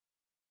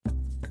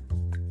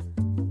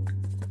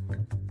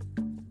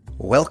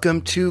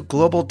Welcome to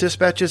Global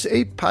Dispatches,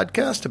 a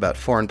podcast about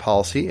foreign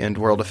policy and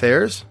world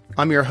affairs.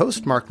 I'm your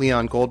host, Mark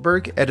Leon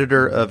Goldberg,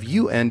 editor of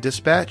UN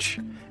Dispatch.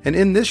 And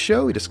in this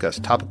show, we discuss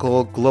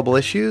topical global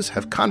issues,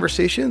 have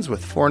conversations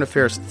with foreign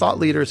affairs thought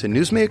leaders and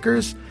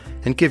newsmakers,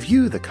 and give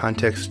you the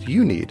context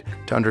you need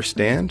to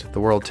understand the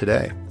world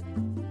today.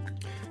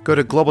 Go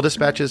to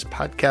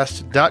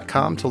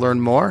globaldispatchespodcast.com to learn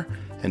more.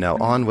 And now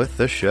on with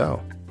the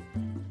show.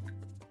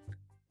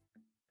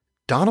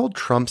 Donald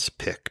Trump's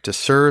pick to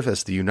serve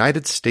as the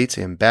United States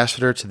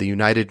ambassador to the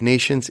United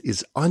Nations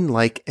is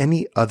unlike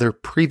any other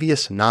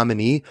previous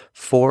nominee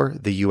for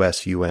the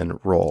U.S. UN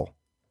role.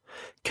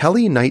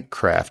 Kelly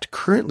Knight-Craft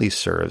currently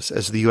serves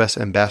as the U.S.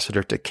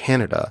 ambassador to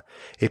Canada,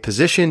 a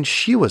position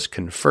she was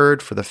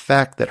conferred for the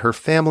fact that her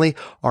family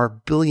are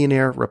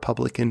billionaire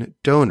Republican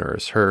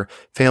donors. Her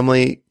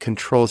family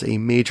controls a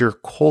major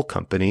coal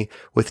company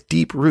with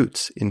deep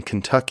roots in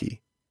Kentucky.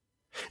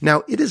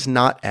 Now, it is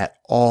not at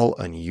all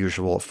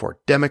unusual for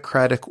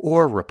Democratic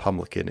or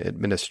Republican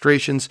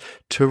administrations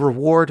to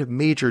reward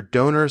major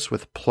donors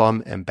with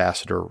plum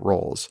ambassador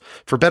roles.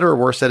 For better or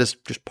worse, that is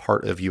just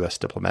part of U.S.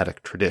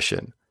 diplomatic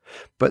tradition.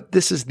 But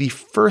this is the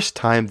first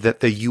time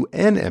that the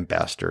UN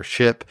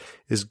ambassadorship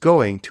is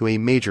going to a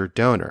major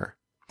donor.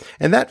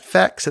 And that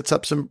fact sets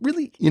up some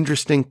really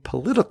interesting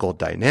political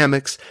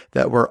dynamics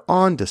that were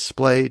on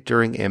display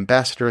during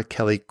Ambassador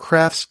Kelly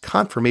Craft's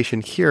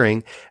confirmation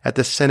hearing at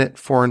the Senate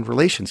Foreign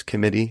Relations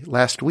Committee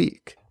last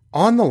week.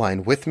 On the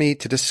line with me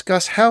to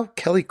discuss how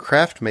Kelly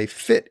Craft may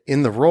fit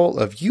in the role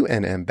of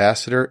UN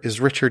ambassador is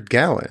Richard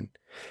Gowan.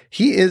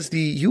 He is the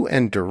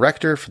UN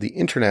director for the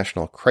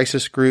International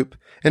Crisis Group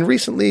and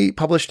recently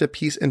published a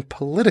piece in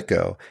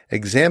Politico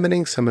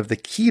examining some of the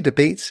key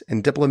debates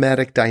and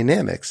diplomatic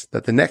dynamics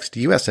that the next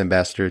U.S.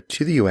 ambassador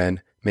to the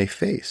UN may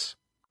face.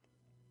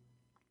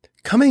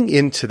 Coming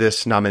into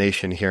this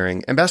nomination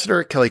hearing,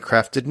 Ambassador Kelly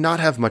Craft did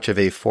not have much of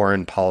a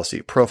foreign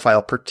policy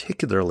profile,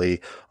 particularly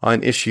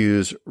on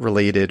issues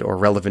related or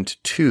relevant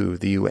to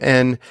the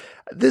UN.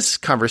 This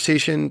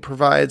conversation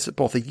provides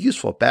both a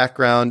useful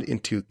background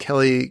into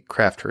Kelly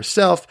Craft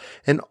herself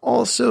and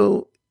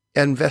also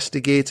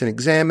investigates and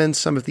examines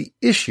some of the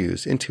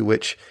issues into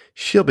which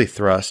she'll be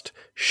thrust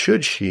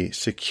should she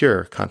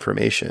secure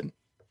confirmation.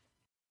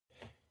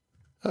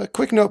 A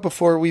quick note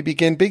before we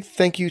begin. Big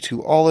thank you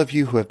to all of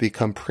you who have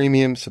become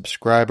premium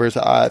subscribers.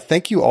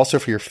 Thank you also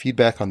for your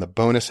feedback on the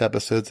bonus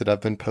episodes that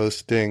I've been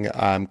posting.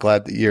 I'm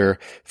glad that you're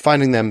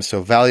finding them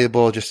so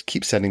valuable. Just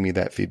keep sending me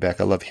that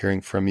feedback. I love hearing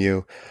from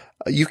you.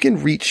 You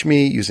can reach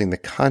me using the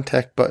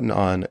contact button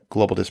on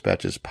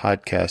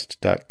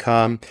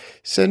globaldispatchespodcast.com.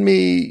 Send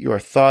me your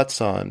thoughts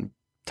on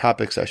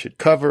topics I should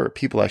cover or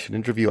people I should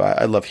interview.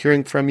 I love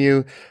hearing from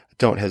you.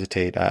 Don't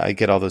hesitate. I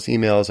get all those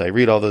emails. I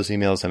read all those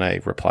emails and I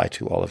reply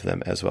to all of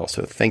them as well.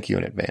 So thank you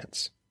in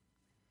advance.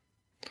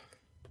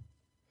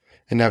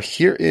 And now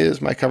here is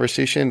my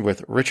conversation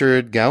with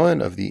Richard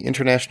Gowan of the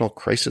International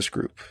Crisis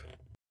Group.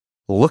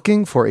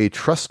 Looking for a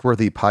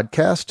trustworthy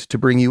podcast to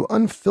bring you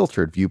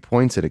unfiltered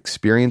viewpoints and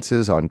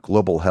experiences on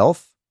global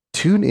health?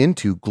 Tune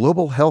into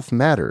Global Health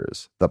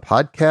Matters, the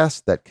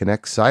podcast that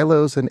connects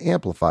silos and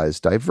amplifies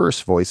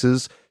diverse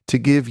voices to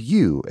give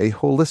you a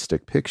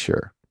holistic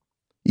picture.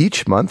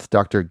 Each month,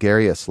 Dr.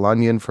 Gary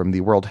Aslanyan from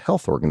the World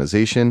Health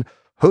Organization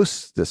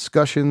hosts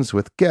discussions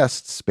with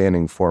guests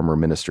spanning former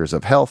ministers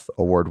of health,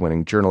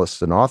 award-winning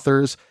journalists and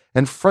authors,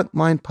 and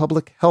frontline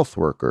public health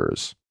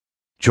workers.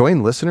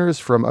 Join listeners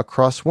from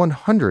across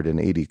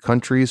 180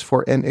 countries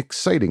for an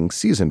exciting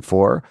Season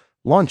 4,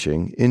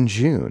 launching in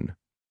June.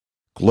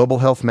 Global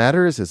Health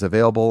Matters is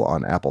available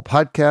on Apple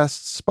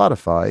Podcasts,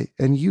 Spotify,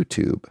 and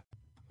YouTube.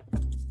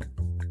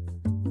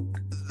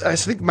 I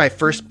think my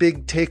first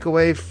big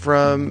takeaway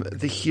from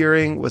the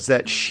hearing was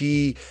that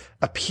she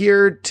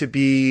appeared to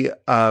be,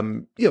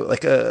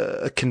 like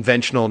a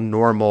conventional,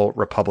 normal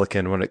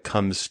Republican when it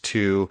comes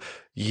to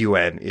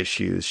UN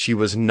issues. She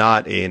was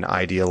not an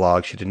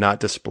ideologue. She did not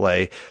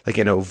display like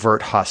an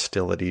overt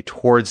hostility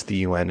towards the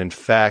UN. In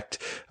fact,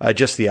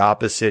 just the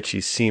opposite. She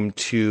seemed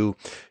to,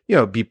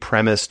 be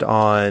premised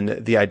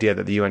on the idea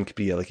that the UN could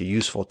be like a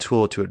useful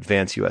tool to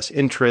advance U.S.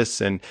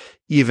 interests. And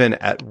even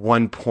at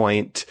one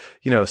point,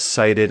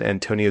 cited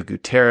Antonio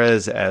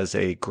Guterres as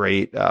a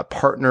great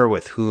partner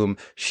with whom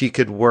she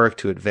could work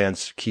to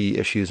advance key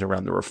issues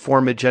around the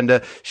reform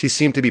agenda. She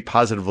seemed to be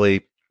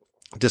positively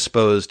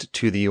disposed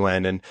to the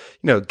UN. And,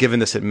 given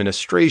this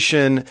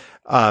administration,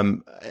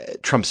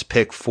 Trump's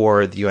pick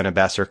for the UN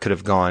ambassador could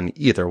have gone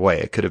either way.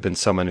 It could have been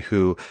someone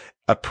who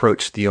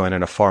approached the UN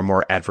in a far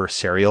more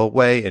adversarial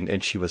way,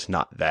 and she was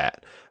not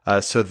that.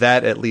 So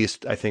that, at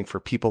least, I think, for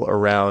people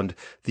around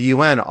the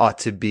UN ought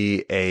to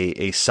be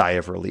a sigh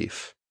of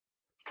relief.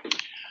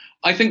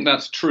 I think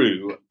that's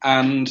true.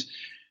 And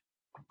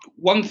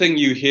one thing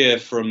you hear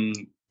from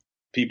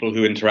people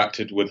who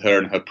interacted with her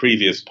in her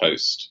previous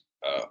post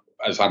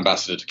as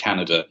ambassador to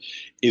Canada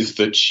is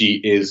that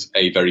she is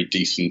a very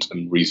decent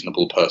and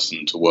reasonable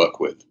person to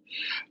work with.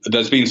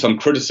 There's been some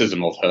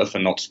criticism of her for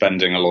not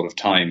spending a lot of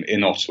time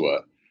in Ottawa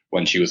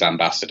when she was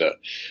ambassador.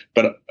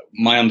 But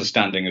my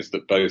understanding is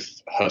that both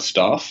her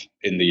staff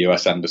in the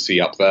US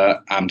Embassy up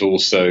there and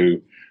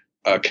also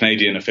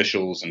Canadian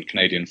officials and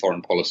Canadian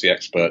foreign policy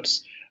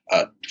experts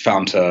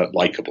found her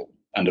likable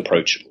and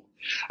approachable.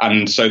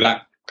 And so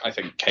that, I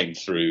think, came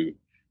through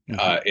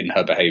in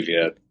her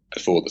behavior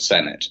before the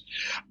Senate.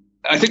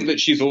 I think that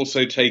she's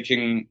also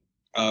taking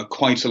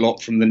quite a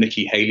lot from the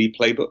Nikki Haley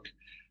playbook.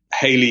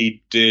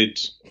 Haley did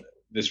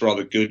this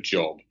rather good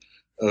job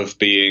of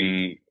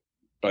being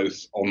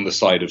both on the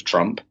side of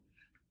Trump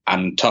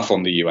and tough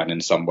on the UN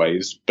in some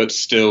ways, but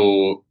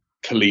still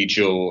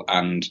collegial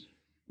and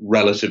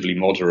relatively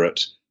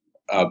moderate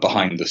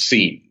behind the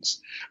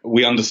scenes.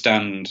 We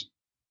understand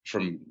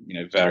from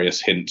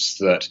various hints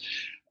that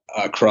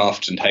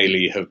Kraft and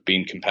Haley have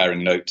been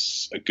comparing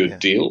notes a good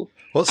deal.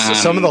 Well, so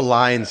some of the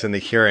lines in the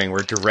hearing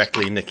were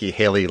directly Nikki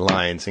Haley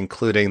lines,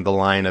 including the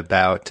line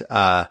about,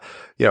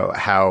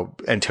 how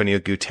Antonio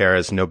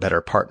Guterres no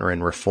better partner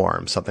in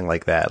reform, something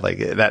like that. Like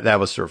that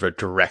was sort of a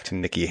direct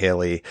Nikki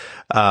Haley,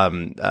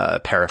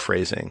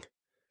 paraphrasing.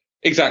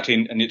 Exactly.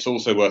 And it's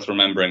also worth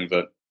remembering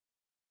that,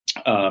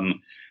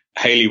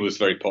 Haley was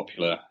very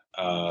popular,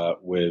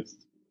 with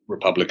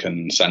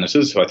Republican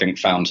senators who I think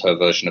found her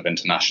version of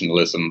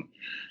internationalism,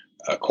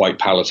 quite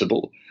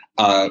palatable.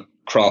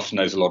 Kraft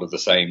knows a lot of the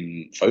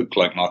same folk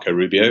like Marco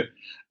Rubio.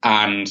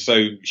 And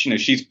so,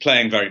 she's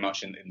playing very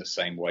much in the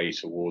same way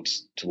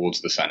towards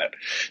the Senate.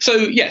 So,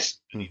 yes,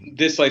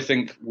 this, I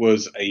think,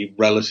 was a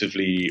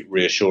relatively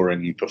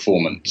reassuring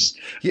performance,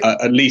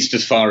 at least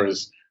as far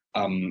as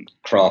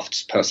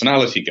Kraft's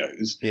personality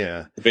goes.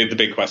 Yeah. The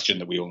big question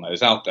that we all know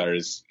is out there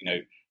is,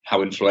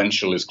 how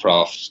influential is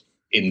Kraft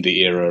in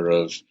the era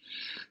of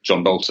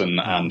John Bolton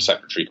and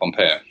Secretary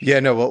Pompeo? Yeah,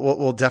 no,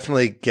 we'll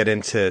definitely get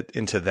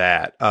into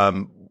that.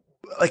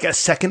 Like a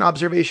second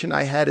observation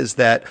I had is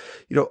that,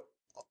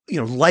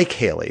 like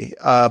Haley,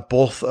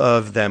 both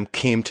of them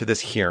came to this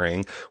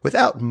hearing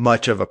without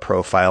much of a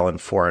profile in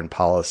foreign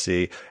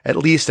policy, at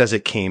least as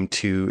it came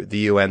to the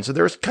UN. So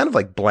there was kind of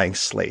like blank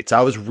slates.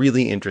 I was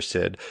really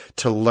interested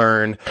to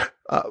learn,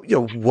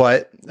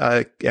 what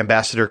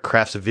Ambassador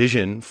Kraft's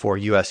vision for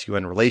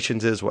US-UN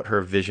relations is, what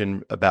her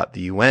vision about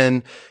the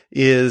UN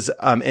is.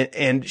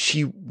 And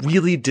she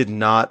really did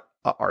not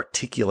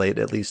articulate,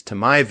 at least to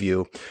my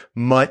view,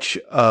 much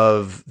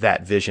of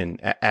that vision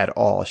at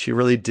all. She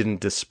really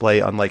didn't display,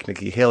 unlike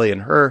Nikki Haley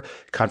in her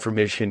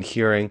confirmation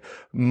hearing,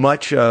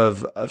 much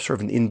of sort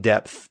of an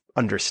in-depth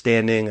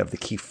understanding of the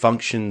key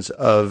functions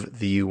of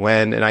the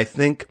UN. And I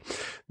think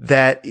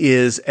that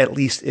is at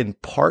least in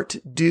part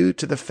due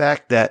to the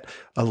fact that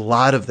a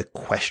lot of the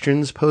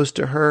questions posed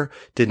to her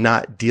did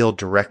not deal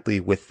directly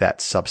with that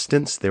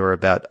substance. They were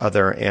about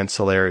other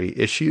ancillary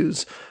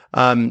issues,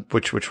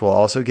 which we'll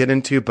also get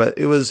into. But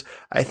it was,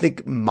 I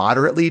think,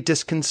 moderately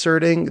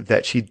disconcerting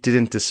that she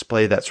didn't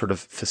display that sort of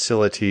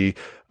facility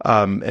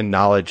and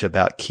knowledge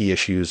about key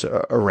issues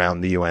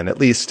around the UN, at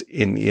least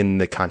in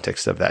the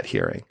context of that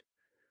hearing.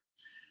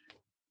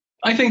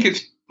 I think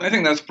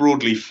that's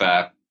broadly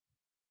fair.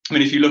 I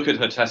mean, if you look at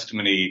her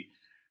testimony,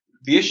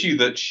 the issue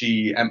that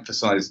she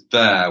emphasized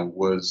there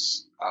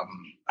was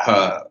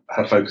her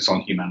focus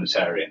on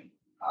humanitarian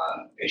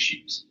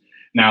issues.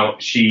 Now,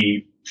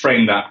 she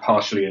framed that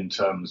partially in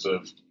terms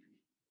of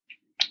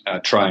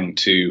trying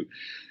to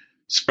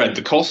spread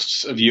the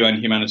costs of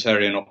UN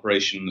humanitarian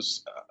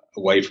operations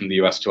away from the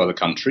US to other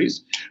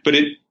countries. But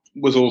it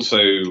was also,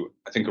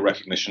 I think, a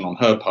recognition on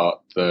her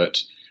part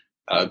that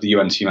the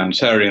UN's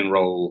humanitarian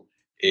role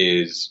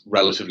is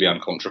relatively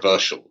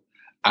uncontroversial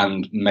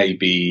and may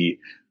be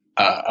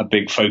a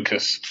big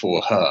focus for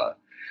her.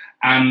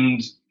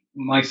 And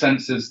my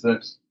sense is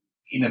that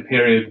in a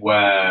period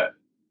where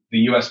the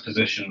US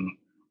position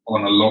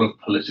on a lot of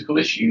political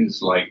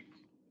issues like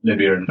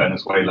Libya and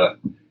Venezuela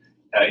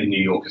in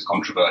New York is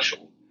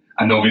controversial,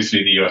 and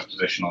obviously the US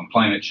position on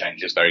climate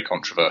change is very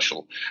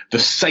controversial, the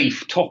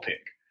safe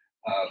topic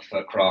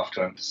for Kraft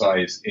to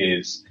emphasize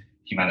is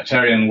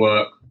humanitarian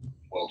work,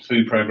 World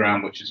Food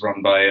Programme, which is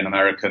run by an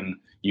American,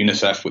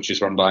 UNICEF, which is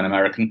run by an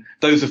American.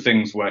 Those are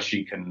things where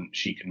she can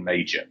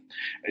major.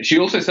 She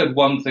also said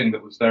one thing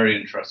that was very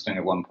interesting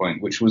at one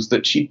point, which was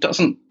that she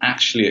doesn't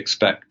actually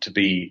expect to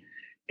be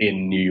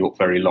in New York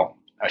very long.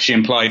 She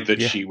implied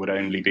that she would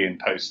only be in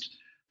post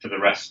for the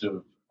rest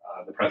of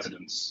the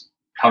president's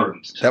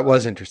current term. That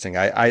was interesting.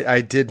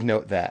 I did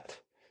note that.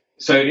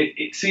 So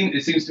it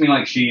seems to me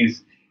like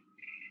she's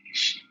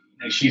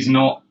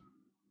not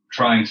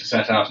trying to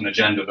set out an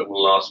agenda that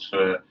will last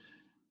for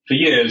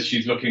years.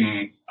 She's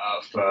looking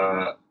for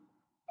a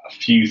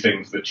few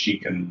things that she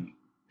can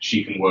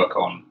work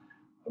on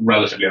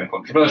relatively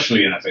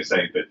uncontroversially, and as I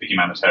say, that the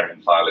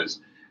humanitarian file is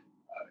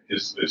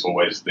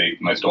always the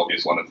most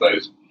obvious one of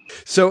those.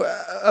 So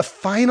a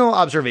final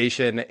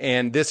observation,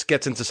 and this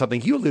gets into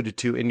something you alluded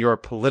to in your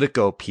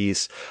Politico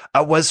piece,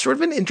 was sort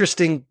of an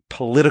interesting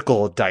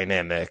political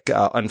dynamic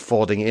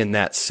unfolding in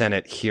that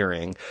Senate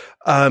hearing.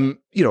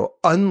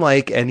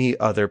 Unlike any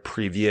other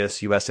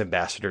previous U.S.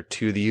 ambassador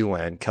to the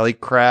UN, Kelly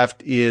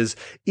Craft is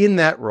in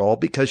that role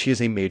because she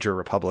is a major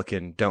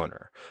Republican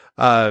donor.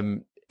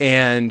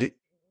 And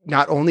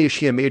not only is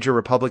she a major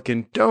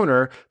Republican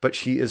donor, but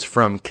she is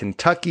from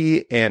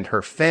Kentucky, and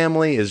her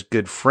family is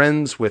good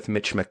friends with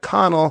Mitch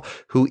McConnell,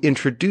 who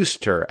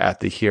introduced her at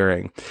the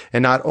hearing.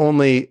 And not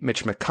only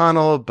Mitch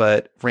McConnell,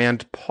 but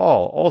Rand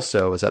Paul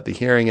also was at the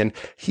hearing. And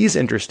he's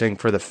interesting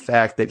for the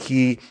fact that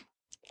he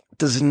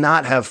does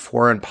not have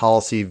foreign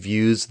policy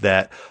views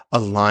that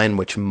align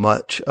with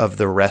much of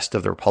the rest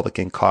of the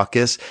Republican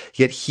caucus,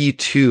 yet he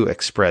too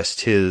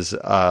expressed his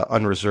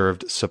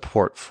unreserved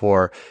support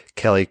for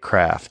Kelly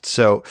Craft.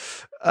 So,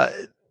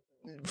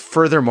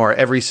 furthermore,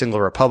 every single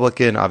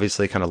Republican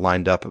obviously kind of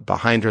lined up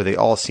behind her. They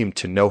all seem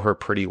to know her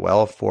pretty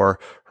well for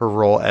her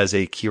role as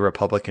a key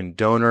Republican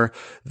donor.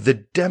 The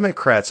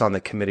Democrats on the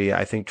committee,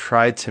 I think,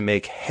 tried to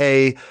make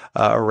hay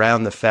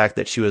around the fact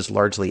that she was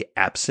largely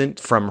absent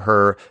from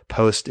her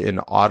post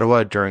in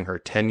Ottawa during her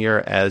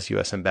tenure as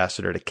U.S.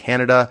 ambassador to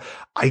Canada.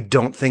 I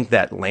don't think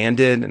that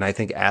landed, and I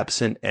think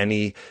absent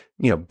any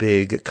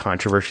big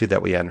controversy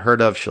that we hadn't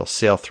heard of, she'll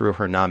sail through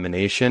her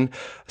nomination.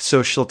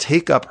 So she'll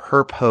take up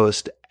her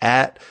post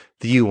at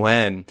the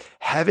UN,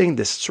 having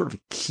this sort of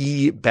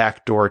key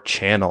backdoor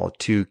channel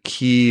to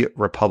key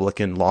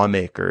Republican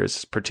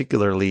lawmakers,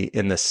 particularly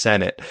in the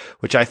Senate,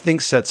 which I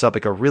think sets up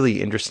like a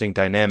really interesting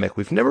dynamic.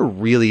 We've never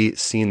really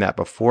seen that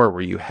before,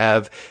 where you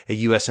have a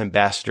U.S.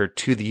 ambassador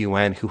to the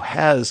UN who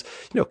has,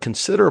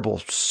 considerable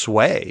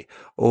sway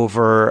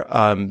over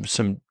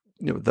some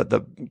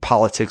the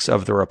politics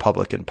of the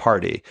Republican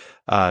Party,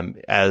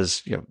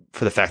 as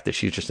for the fact that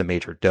she's just a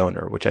major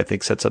donor, which I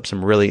think sets up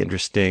some really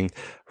interesting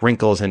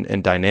wrinkles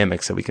and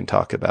dynamics that we can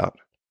talk about.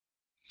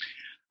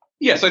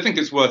 Yes, I think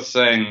it's worth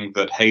saying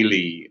that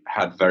Haley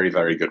had very,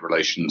 very good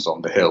relations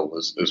on the Hill,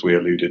 as we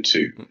alluded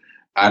to,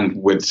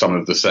 and with some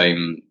of the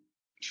same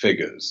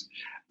figures.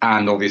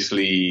 And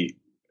obviously,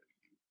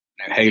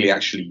 Haley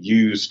actually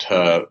used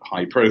her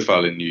high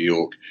profile in New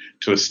York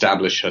to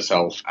establish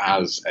herself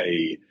as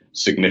a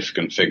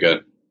significant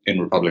figure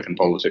in Republican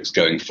politics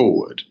going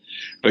forward.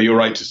 But you're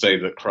right to say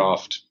that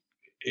Craft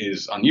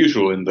is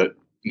unusual in that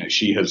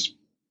she has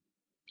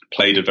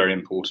played a very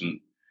important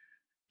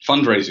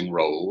fundraising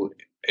role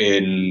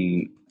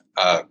in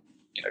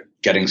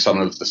getting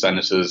some of the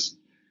senators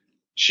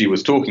she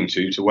was talking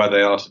to where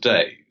they are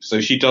today.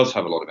 So she does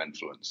have a lot of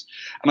influence.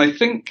 And I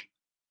think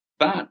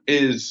that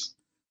is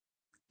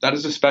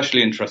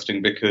especially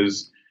interesting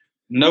because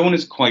no one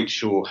is quite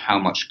sure how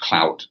much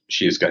clout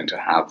she is going to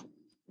have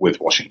with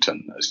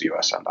Washington as the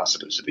U.S.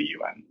 ambassador to the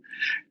UN.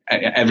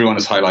 Everyone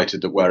has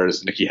highlighted that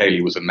whereas Nikki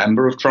Haley was a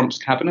member of Trump's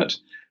cabinet,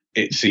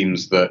 it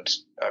seems that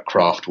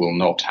Craft will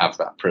not have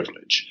that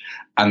privilege.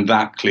 And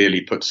that clearly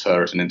puts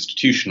her at an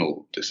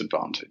institutional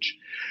disadvantage.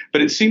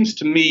 But it seems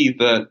to me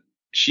that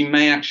she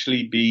may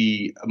actually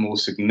be a more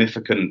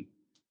significant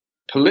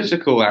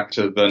political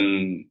actor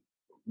than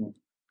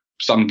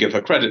some give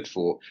her credit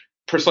for,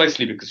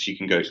 precisely because she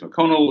can go to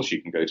McConnell,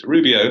 she can go to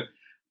Rubio,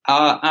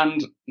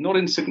 and not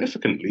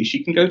insignificantly,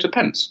 she can go to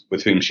Pence,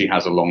 with whom she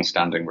has a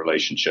long-standing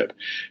relationship.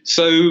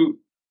 So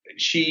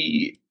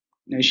she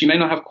may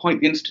not have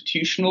quite the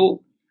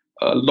institutional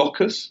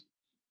locus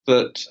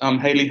that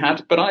Haley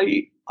had, but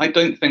I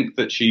don't think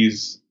that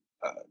she's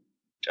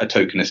a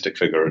tokenistic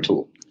figure at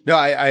all. No,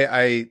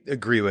 I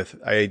agree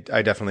with, I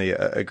definitely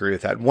agree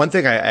with that. One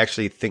thing I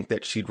actually think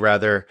that she'd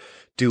rather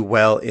do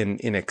well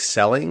in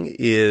excelling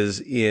is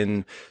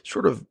in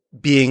sort of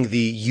being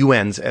the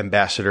UN's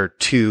ambassador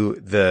to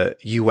the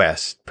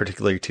US,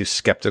 particularly to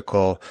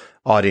skeptical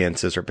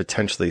audiences or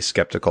potentially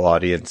skeptical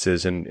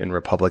audiences in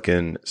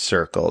Republican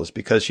circles,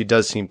 because she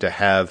does seem to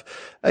have,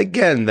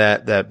 again,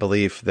 that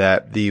belief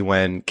that the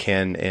UN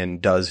can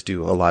and does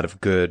do a lot of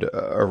good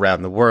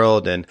around the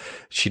world. And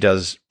she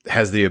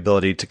has the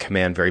ability to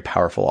command very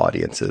powerful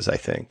audiences, I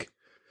think.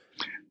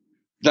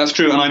 That's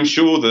true. And I'm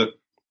sure that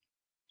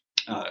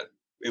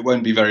it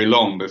won't be very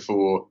long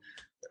before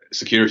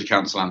Security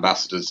Council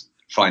ambassadors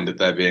find that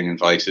they're being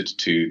invited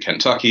to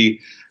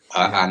Kentucky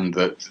and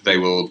that they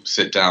will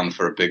sit down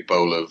for a big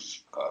bowl of,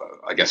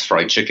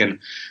 fried chicken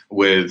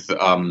with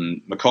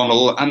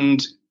McConnell.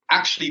 And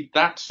actually,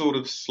 that sort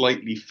of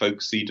slightly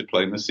folksy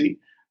diplomacy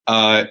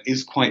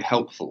is quite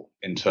helpful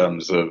in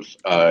terms of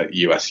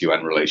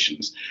US-UN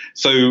relations.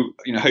 So,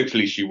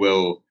 hopefully she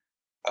will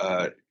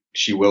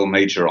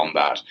major on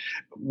that.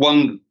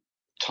 One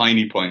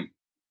tiny point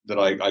that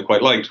I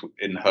quite liked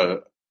in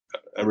her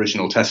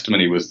original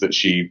testimony was that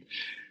she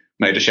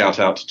made a shout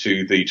out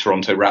to the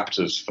Toronto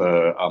Raptors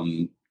for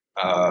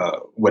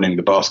winning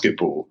the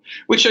basketball,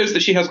 which shows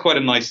that she has quite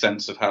a nice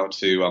sense of how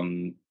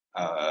to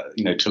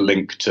to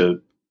link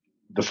to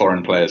the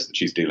foreign players that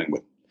she's dealing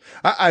with.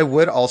 I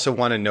would also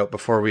want to note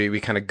before we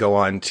kind of go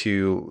on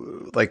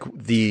to like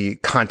the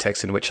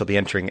context in which she'll be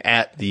entering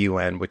at the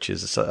UN, which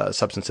is a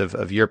substance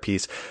of your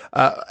piece,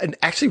 an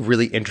actually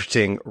really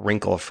interesting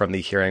wrinkle from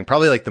the hearing,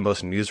 probably like the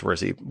most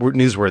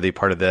newsworthy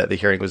part of the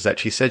hearing was that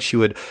she said she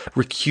would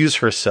recuse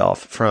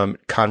herself from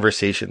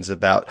conversations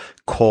about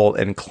coal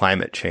and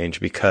climate change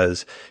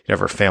because of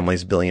her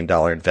family's $1 billion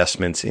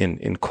investments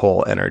in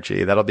coal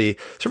energy. That'll be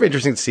sort of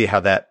interesting to see how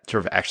that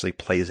sort of actually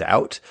plays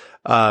out.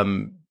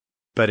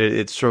 but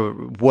it sort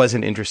of was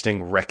an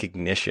interesting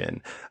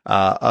recognition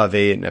of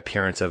an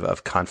appearance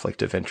of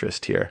conflict of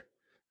interest here.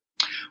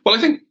 Well, I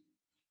think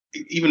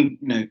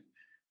even,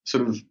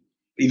 sort of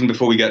even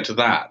before we get to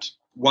that,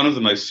 one of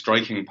the most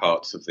striking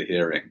parts of the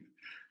hearing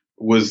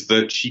was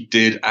that she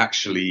did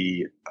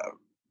actually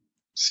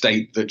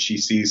state that she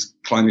sees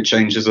climate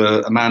change as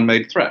a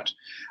man-made threat.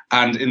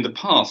 And in the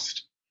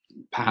past,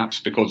 perhaps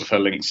because of her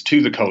links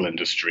to the coal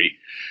industry,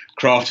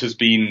 Kraft has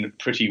been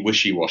pretty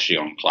wishy-washy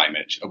on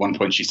climate. At one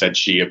point, she said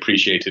she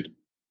appreciated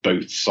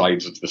both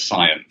sides of the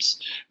science,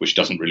 which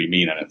doesn't really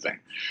mean anything.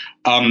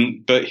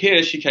 But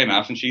here she came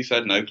out and she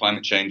said, no,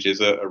 climate change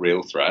is a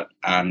real threat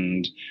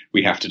and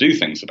we have to do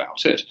things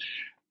about it.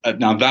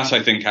 Now, that,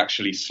 I think,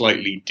 actually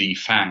slightly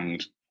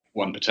defanged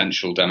one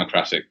potential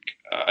Democratic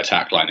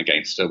attack line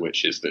against her,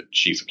 which is that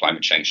she's a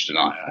climate change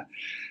denier.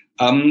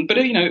 But,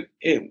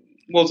 it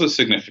was a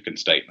significant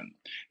statement.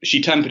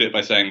 She tempered it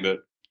by saying that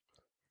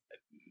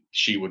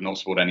she would not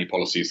support any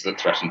policies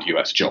that threatened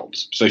US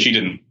jobs. So she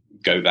didn't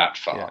go that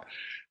far. Yeah.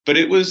 But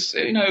it was,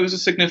 it was a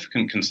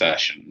significant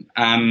concession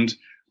and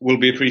will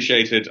be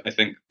appreciated, I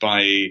think,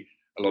 by a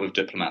lot of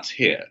diplomats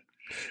here.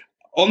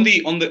 On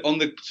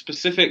the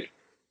specific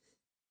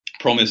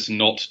promise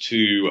not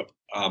to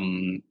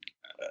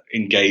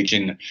engage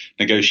in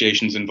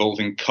negotiations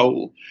involving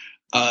coal,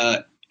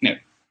 that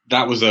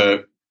was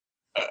a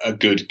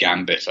good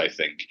gambit, I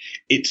think.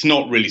 It's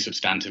not really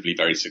substantively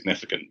very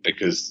significant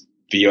because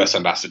the US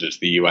ambassador to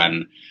the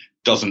UN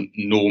doesn't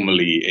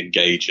normally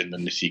engage in the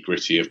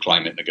nitty-gritty of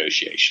climate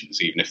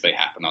negotiations, even if they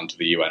happen under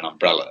the UN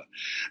umbrella.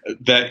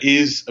 There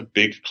is a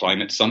big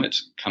climate summit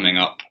coming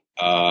up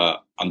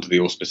under the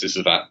auspices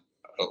of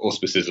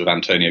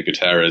Antonio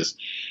Guterres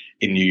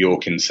in New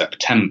York in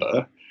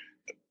September.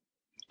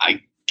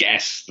 I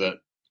guess that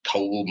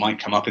coal might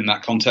come up in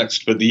that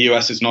context, but the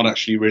US is not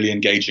actually really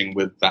engaging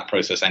with that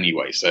process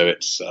anyway, so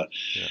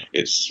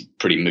it's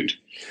pretty moot.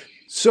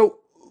 So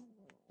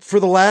for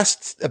the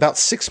last about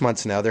 6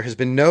 months now, there has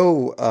been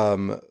no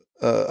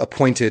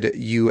appointed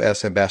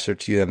U.S. ambassador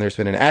to UN. There's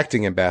been an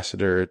acting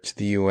ambassador to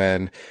the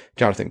UN,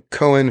 Jonathan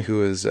Cohen,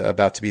 who is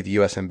about to be the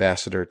U.S.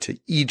 ambassador to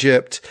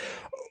Egypt.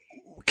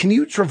 Can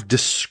you sort of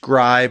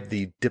describe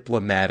the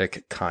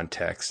diplomatic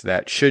context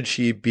that should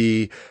she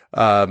be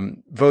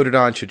voted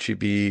on, should she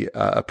be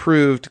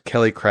approved,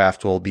 Kelly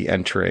Craft will be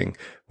entering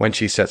when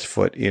she sets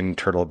foot in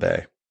Turtle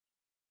Bay?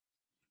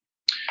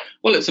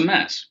 Well, it's a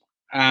mess.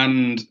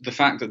 And the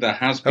fact that there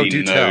has been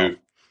the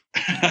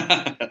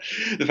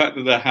fact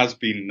that there has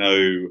been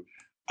no,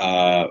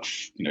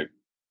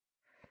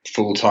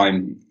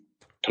 full-time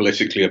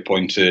politically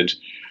appointed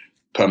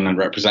permanent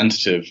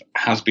representative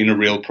has been a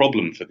real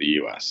problem for the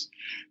US,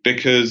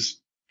 because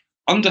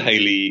under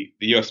Haley,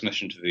 the US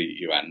mission to the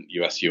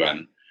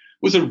UN,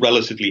 was a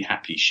relatively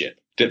happy ship.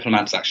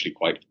 Diplomats actually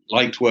quite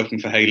liked working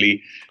for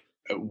Haley.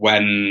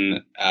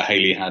 When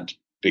Haley had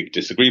big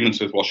disagreements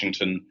with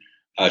Washington,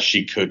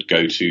 she could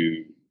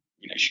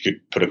she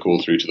could put a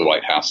call through to the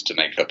White House to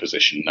make her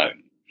position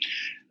known.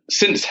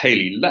 Since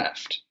Haley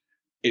left,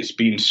 it's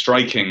been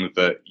striking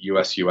that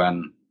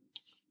US-UN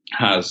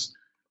has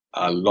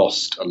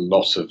lost a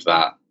lot of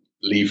that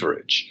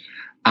leverage.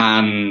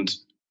 And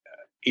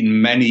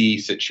in many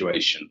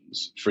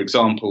situations, for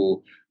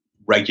example,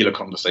 regular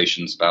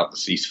conversations about the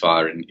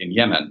ceasefire in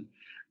Yemen,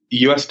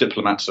 US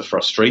diplomats are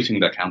frustrating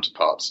their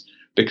counterparts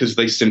because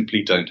they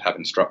simply don't have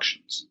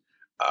instructions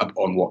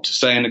on what to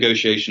say in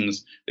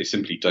negotiations. They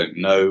simply don't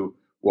know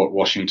what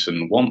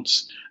Washington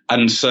wants.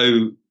 And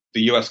so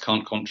the US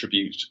can't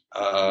contribute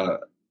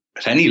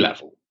at any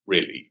level,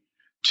 really,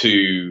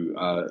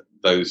 to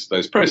those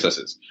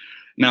processes.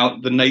 Now,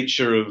 the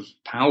nature of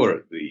power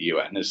at the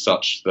UN is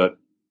such that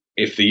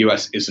if the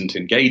US isn't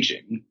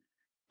engaging,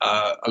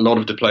 a lot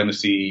of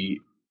diplomacy,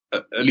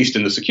 at least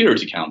in the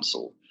Security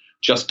Council,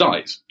 just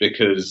dies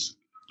because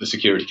the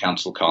Security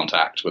Council can't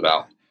act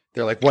without.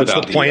 They're like, what's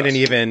the point in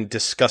even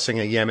discussing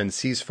a Yemen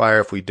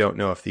ceasefire if we don't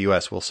know if the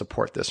U.S. will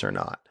support this or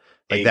not?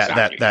 Like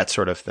exactly. that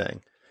sort of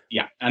thing.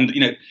 Yeah. And,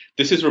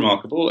 this is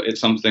remarkable.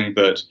 It's something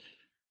that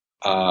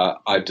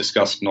I've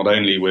discussed not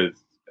only with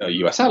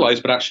U.S. allies,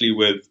 but actually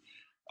with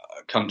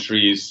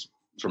countries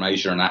from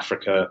Asia and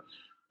Africa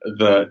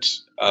that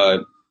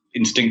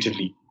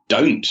instinctively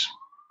don't,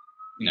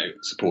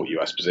 support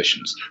U.S.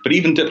 positions. But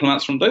even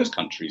diplomats from those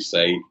countries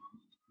say,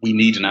 we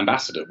need an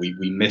ambassador. We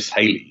miss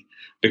Haley.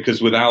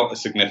 Because without a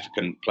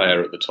significant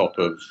player at the top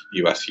of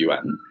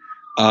US-UN,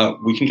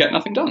 we can get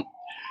nothing done.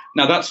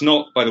 Now, that's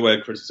not, by the way,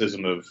 a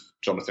criticism of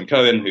Jonathan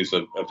Cohen, who's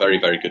a very,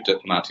 very good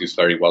diplomat, who's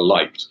very well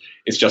liked.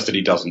 It's just that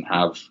he doesn't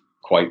have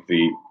quite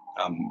the,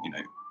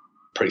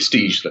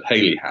 prestige that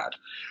Haley had.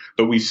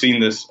 But we've seen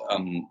this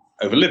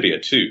over Libya,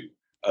 too.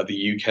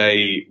 The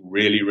UK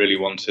really, really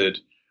wanted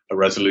a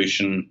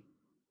resolution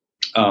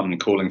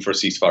calling for a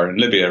ceasefire in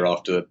Libya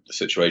after the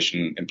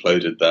situation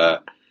imploded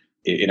there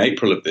in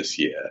April of this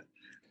year.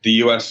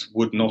 The US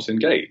would not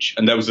engage.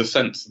 And there was a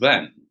sense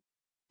then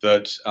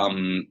that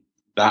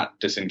that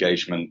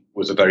disengagement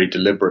was a very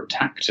deliberate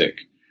tactic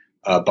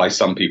by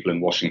some people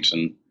in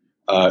Washington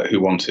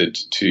who wanted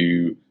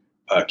to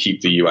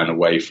keep the UN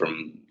away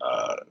from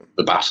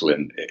the battle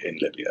in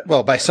Libya.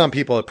 Well, by some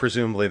people,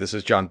 presumably this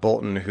is John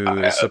Bolton, who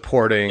is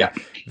supporting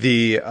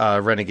the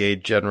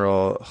renegade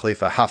General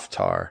Khalifa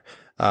Haftar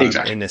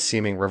in a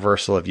seeming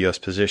reversal of U.S.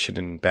 position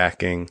in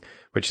backing,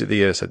 which the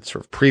U.S. had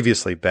sort of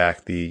previously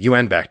backed the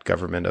UN-backed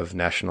government of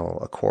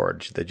National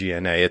Accord, the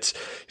GNA. It's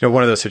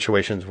one of those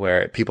situations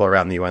where people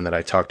around the UN that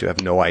I talk to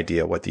have no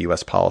idea what the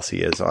U.S.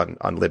 policy is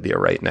on Libya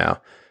right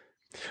now.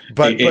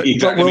 But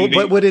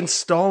would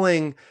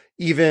installing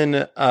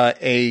even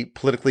a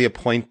politically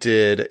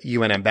appointed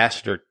UN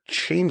ambassador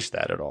change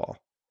that at all?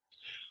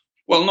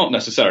 Well, not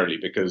necessarily,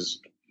 because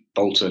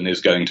Bolton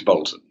is going to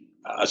Bolton,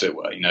 as it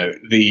were.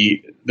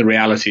 The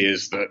reality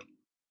is that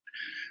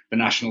the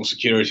National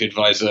Security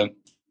Advisor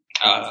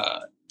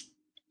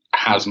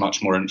has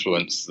much more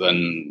influence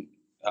than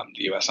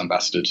the US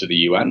ambassador to the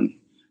UN.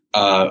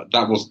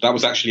 That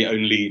was actually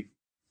only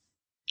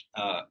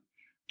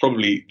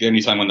probably the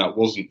only time when that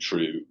wasn't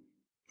true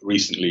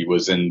recently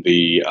was in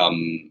the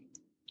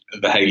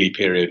Haley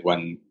period,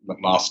 when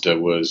McMaster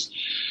was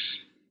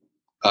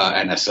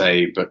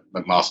NSA, but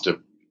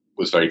McMaster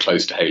was very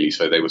close to Haley,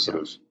 so they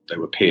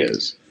were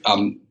peers.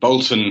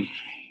 Bolton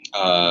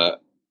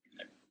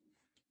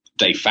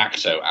de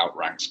facto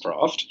outranks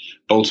Kraft.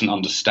 Bolton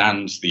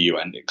understands the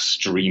UN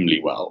extremely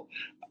well,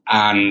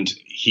 and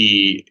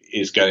he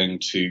is going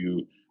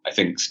to, I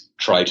think,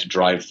 try to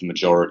drive the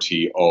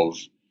majority of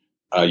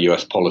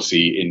US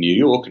policy in New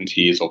York, and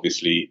he is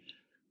obviously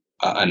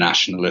a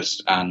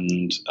nationalist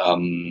and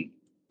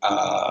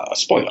a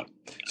spoiler.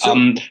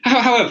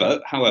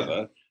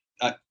 However,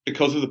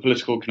 because of the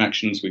political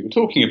connections we were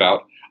talking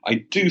about, I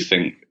do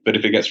think that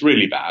if it gets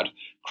really bad,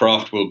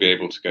 Kraft will be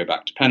able to go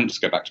back to Pence,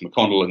 go back to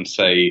McConnell and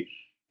say,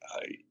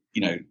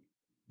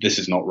 this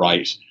is not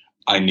right.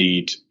 I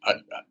need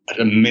at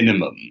a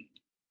minimum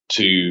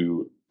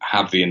to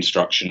have the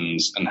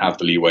instructions and have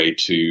the leeway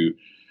to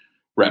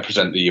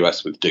represent the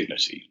US with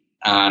dignity.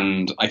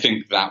 And I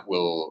think that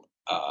will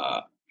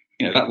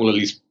at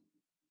least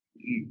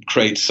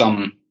create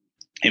some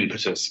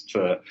impetus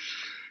for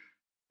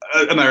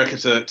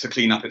America to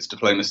clean up its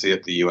diplomacy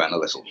at the UN a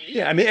little.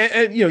 Yeah, I mean,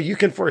 and you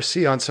can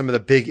foresee on some of the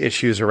big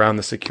issues around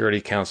the Security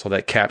Council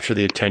that capture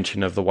the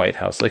attention of the White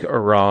House, like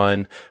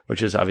Iran,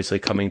 which is obviously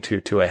coming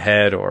to a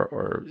head,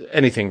 or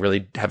anything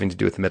really having to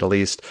do with the Middle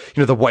East.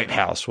 The White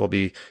House will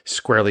be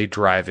squarely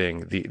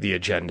driving the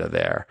agenda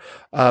there.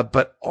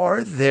 But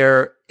are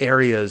there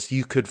areas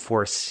you could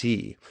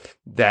foresee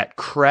that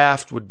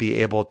Kraft would be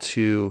able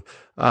to,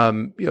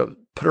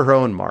 put her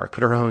own mark,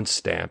 put her own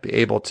stamp, be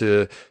able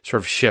to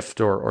sort of shift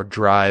or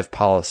drive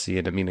policy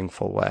in a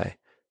meaningful way?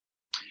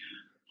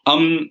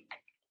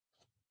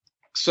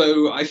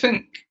 So I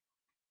think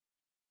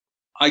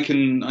I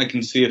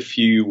can see a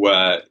few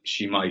where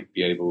she might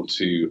be able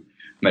to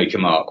make a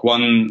mark.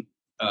 One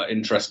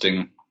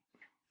interesting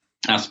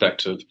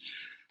aspect of the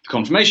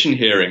confirmation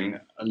hearing,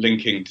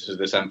 linking to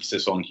this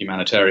emphasis on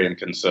humanitarian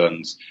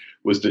concerns,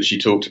 was that she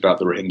talked about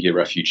the Rohingya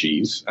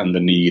refugees and the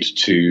need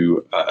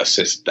to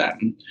assist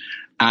them.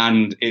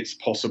 And it's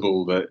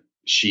possible that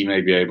she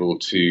may be able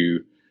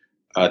to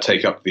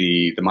take up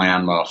the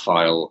Myanmar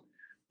file,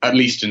 at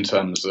least in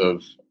terms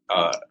of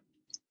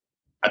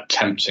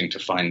attempting to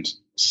find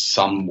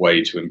some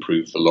way to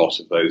improve the lot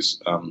of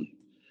those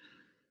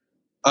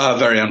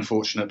very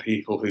unfortunate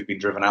people who've been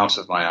driven out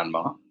of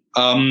Myanmar.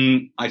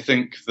 I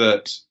think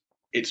that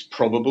it's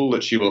probable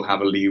that she will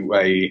have a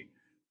leeway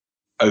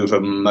over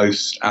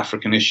most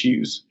African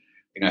issues.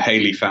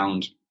 Haley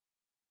found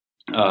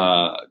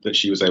that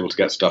she was able to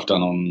get stuff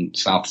done on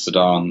South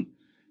Sudan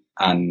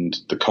and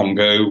the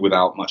Congo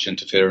without much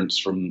interference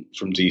from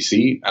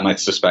DC, and I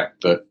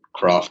suspect that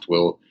Kraft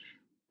will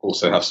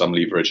also have some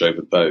leverage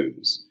over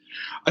those.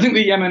 I think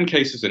the Yemen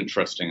case is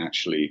interesting,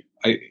 actually.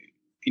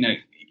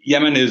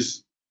 Yemen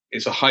is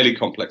a highly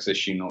complex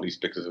issue, not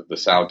least because of the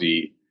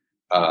Saudi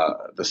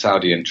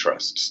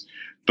interests.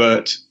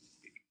 But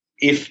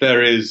if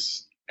there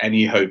is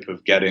any hope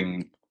of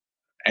getting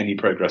any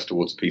progress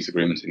towards a peace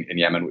agreement in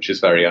Yemen, which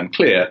is very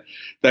unclear,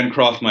 then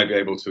Kraft might be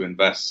able to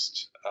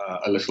invest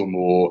a little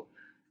more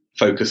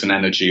focus and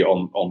energy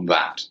on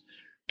that,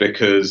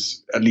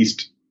 because at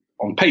least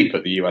on paper,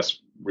 the US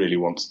really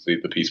wants the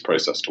peace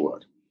process to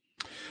work.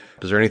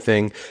 Is there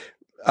anything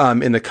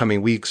in the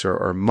coming weeks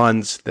or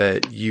months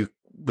that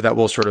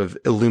will sort of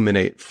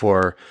illuminate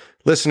for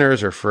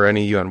listeners or for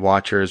any UN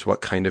watchers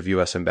what kind of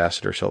US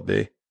ambassador she'll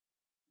be?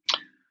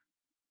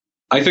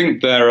 I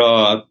think there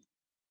are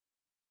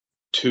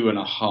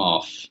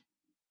 2.5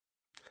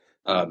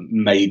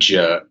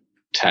 major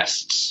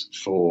tests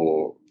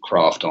for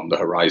Kraft on the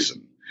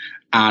horizon.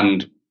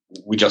 And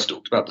we just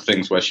talked about the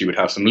things where she would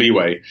have some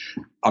leeway.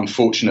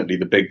 Unfortunately,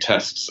 the big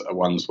tests are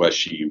ones where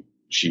she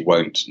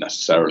won't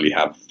necessarily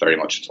have very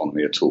much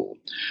autonomy at all.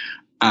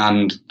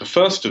 And the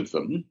first of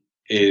them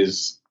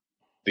is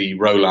the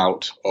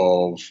rollout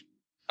of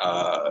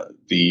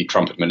the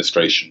Trump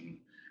administration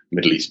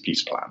Middle East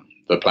peace plan,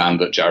 the plan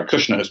that Jared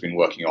Kushner has been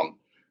working on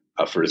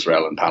for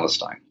Israel and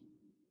Palestine.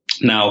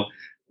 Now,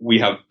 we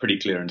have pretty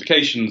clear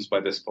indications by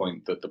this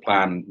point that the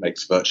plan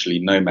makes virtually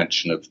no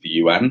mention of the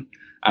UN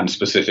and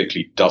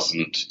specifically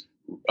doesn't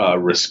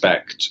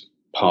respect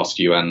past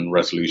UN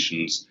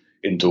resolutions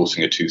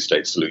endorsing a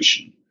two-state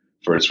solution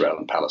for Israel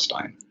and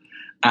Palestine.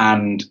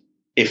 And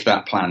if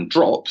that plan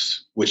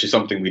drops, which is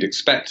something we'd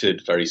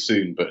expected very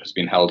soon but has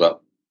been held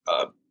up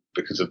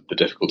because of the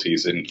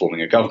difficulties in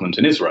forming a government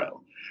in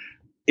Israel,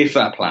 if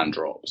that plan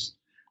drops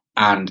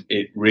and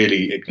it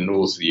really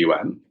ignores the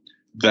UN,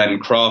 then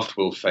Kraft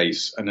will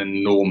face an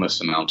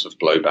enormous amount of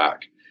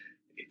blowback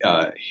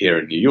here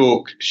in New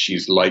York.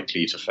 She's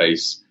likely to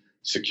face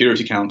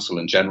Security Council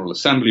and General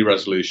Assembly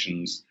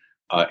resolutions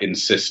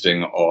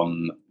insisting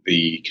on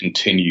the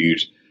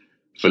continued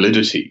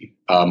validity,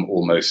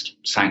 almost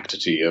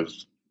sanctity of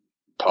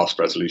past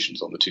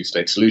resolutions on the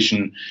two-state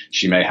solution.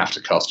 She may have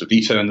to cast a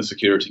veto in the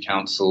Security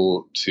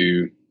Council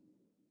to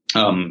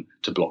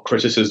block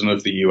criticism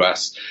of the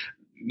US.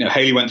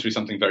 Haley went through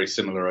something very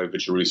similar over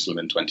Jerusalem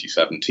in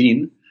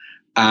 2017,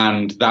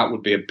 and that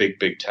would be a big,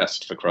 big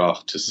test for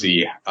Kraft to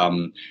see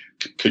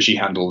could she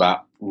handle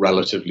that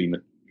relatively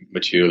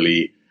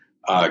maturely.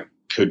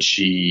 Could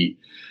she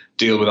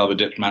deal with other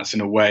diplomats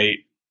in a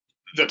way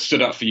that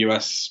stood up for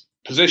US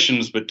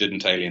positions but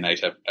didn't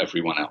alienate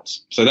everyone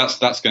else? So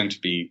that's going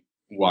to be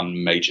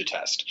one major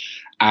test.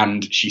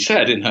 And she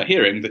said in her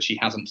hearing that she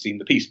hasn't seen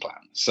the peace plan.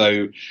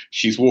 So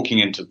she's walking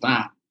into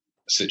that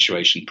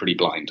situation pretty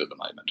blind at the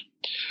moment.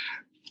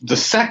 The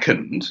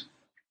second,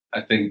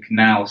 I think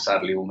now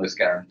sadly almost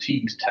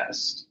guaranteed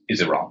test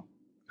is Iran.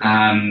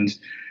 And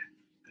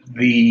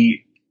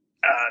the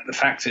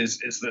fact is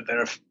that there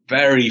are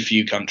very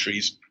few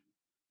countries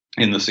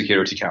in the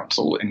Security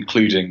Council,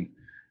 including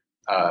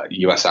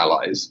US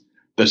allies,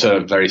 that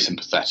are very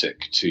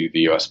sympathetic to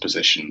the US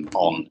position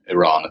on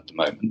Iran at the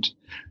moment.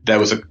 There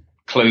was a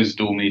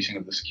closed-door meeting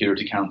of the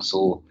Security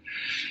Council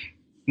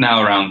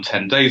now around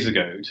 10 days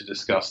ago to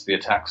discuss the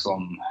attacks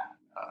on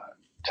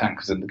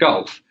tankers in the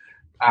Gulf.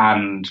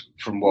 And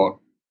from what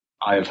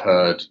I have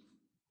heard,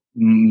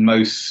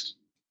 most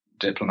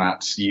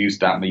diplomats used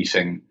that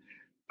meeting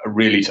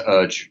really to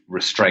urge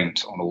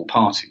restraint on all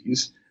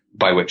parties,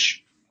 by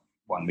which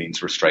one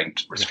means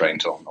restraint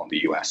on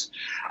the US.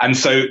 And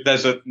so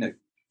there's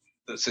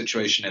the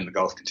situation in the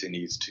Gulf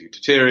continues to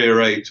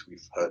deteriorate.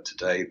 We've heard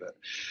today that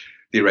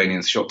the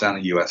Iranians shot down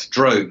a US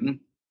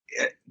drone.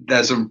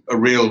 There's a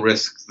real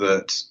risk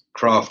that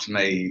Kraft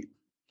may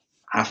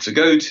have to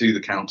go to the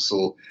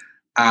council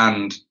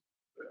and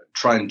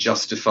try and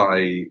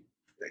justify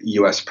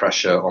US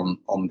pressure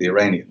on the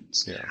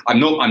Iranians. Yeah.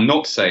 I'm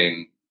not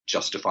saying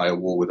justify a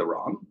war with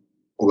Iran,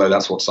 although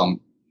that's what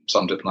some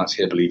diplomats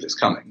here believe is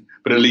coming,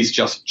 but at least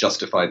just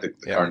justify the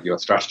current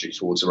US strategy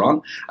towards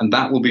Iran. And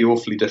that will be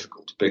awfully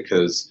difficult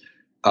because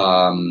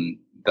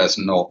there's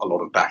not a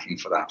lot of backing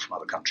for that from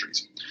other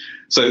countries.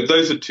 So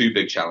those are two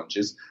big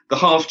challenges. The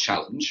half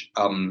challenge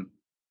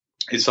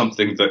is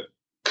something that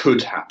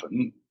could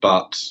happen,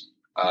 but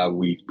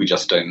we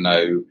just don't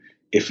know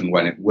if and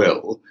when it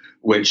will,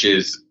 which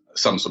is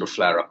some sort of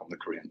flare-up on the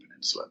Korean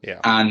Peninsula. Yeah.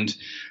 And,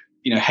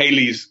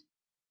 Haley's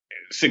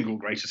single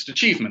greatest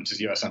achievement as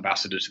US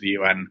ambassador to the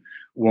UN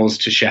was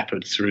to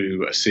shepherd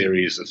through a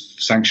series of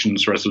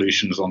sanctions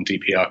resolutions on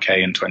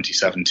DPRK in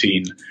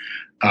 2017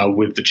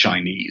 with the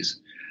Chinese.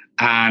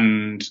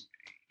 And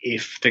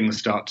if things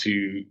start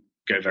to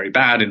go very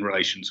bad in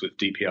relations with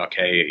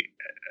DPRK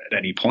at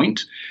any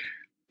point,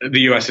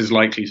 the US is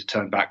likely to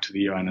turn back to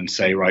the UN and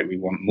say, right, we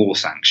want more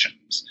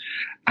sanctions.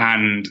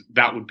 And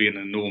that would be an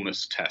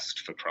enormous test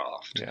for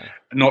Kraft,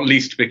 not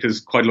least because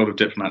quite a lot of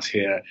diplomats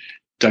here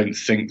don't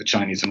think the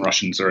Chinese and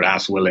Russians are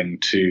as willing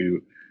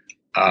to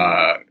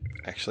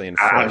actually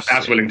enforce,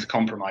 as willing to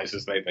compromise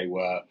as they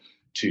were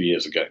 2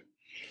 years ago.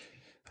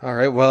 All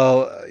right.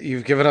 Well,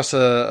 you've given us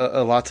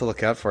a lot to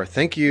look out for.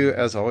 Thank you,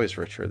 as always,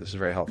 Richard. This is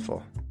very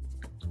helpful.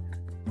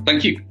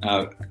 Thank you.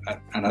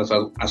 And as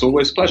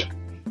always, pleasure.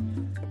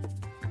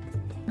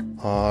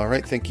 All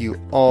right. Thank you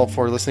all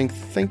for listening.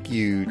 Thank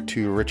you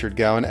to Richard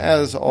Gowan,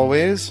 as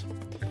always.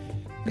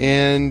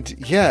 And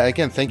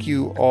again, thank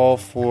you all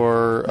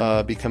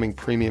for becoming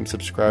premium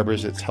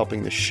subscribers. It's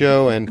helping the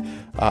show, and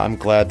I'm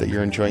glad that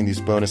you're enjoying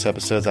these bonus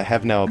episodes. I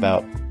have now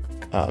about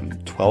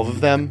 12 of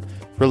them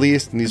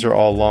released, and these are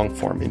all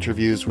long-form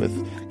interviews with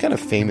kind of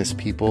famous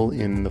people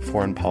in the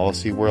foreign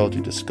policy world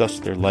who discuss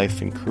their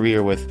life and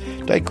career with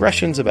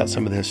digressions about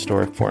some of the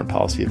historic foreign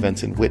policy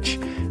events in which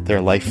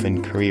their life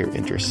and career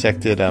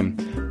intersected.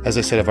 As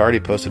I said, I've already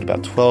posted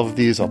about 12 of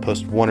these. I'll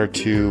post 1 or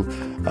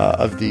 2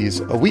 of these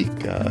a week,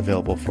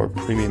 available for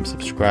premium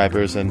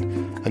subscribers.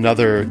 And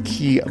another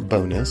key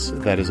bonus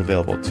that is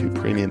available to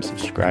premium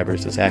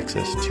subscribers is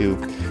access to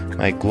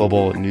my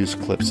global news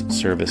clips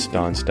service,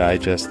 Dawn's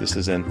Digest. This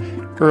is an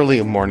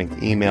early morning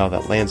email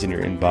that lands in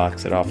your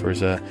inbox that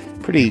offers a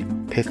pretty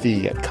pithy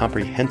yet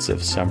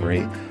comprehensive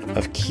summary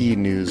of key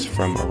news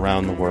from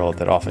around the world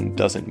that often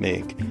doesn't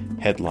make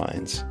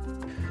headlines.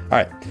 All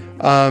right.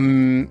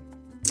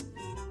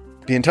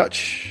 Be in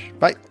touch.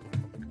 Bye.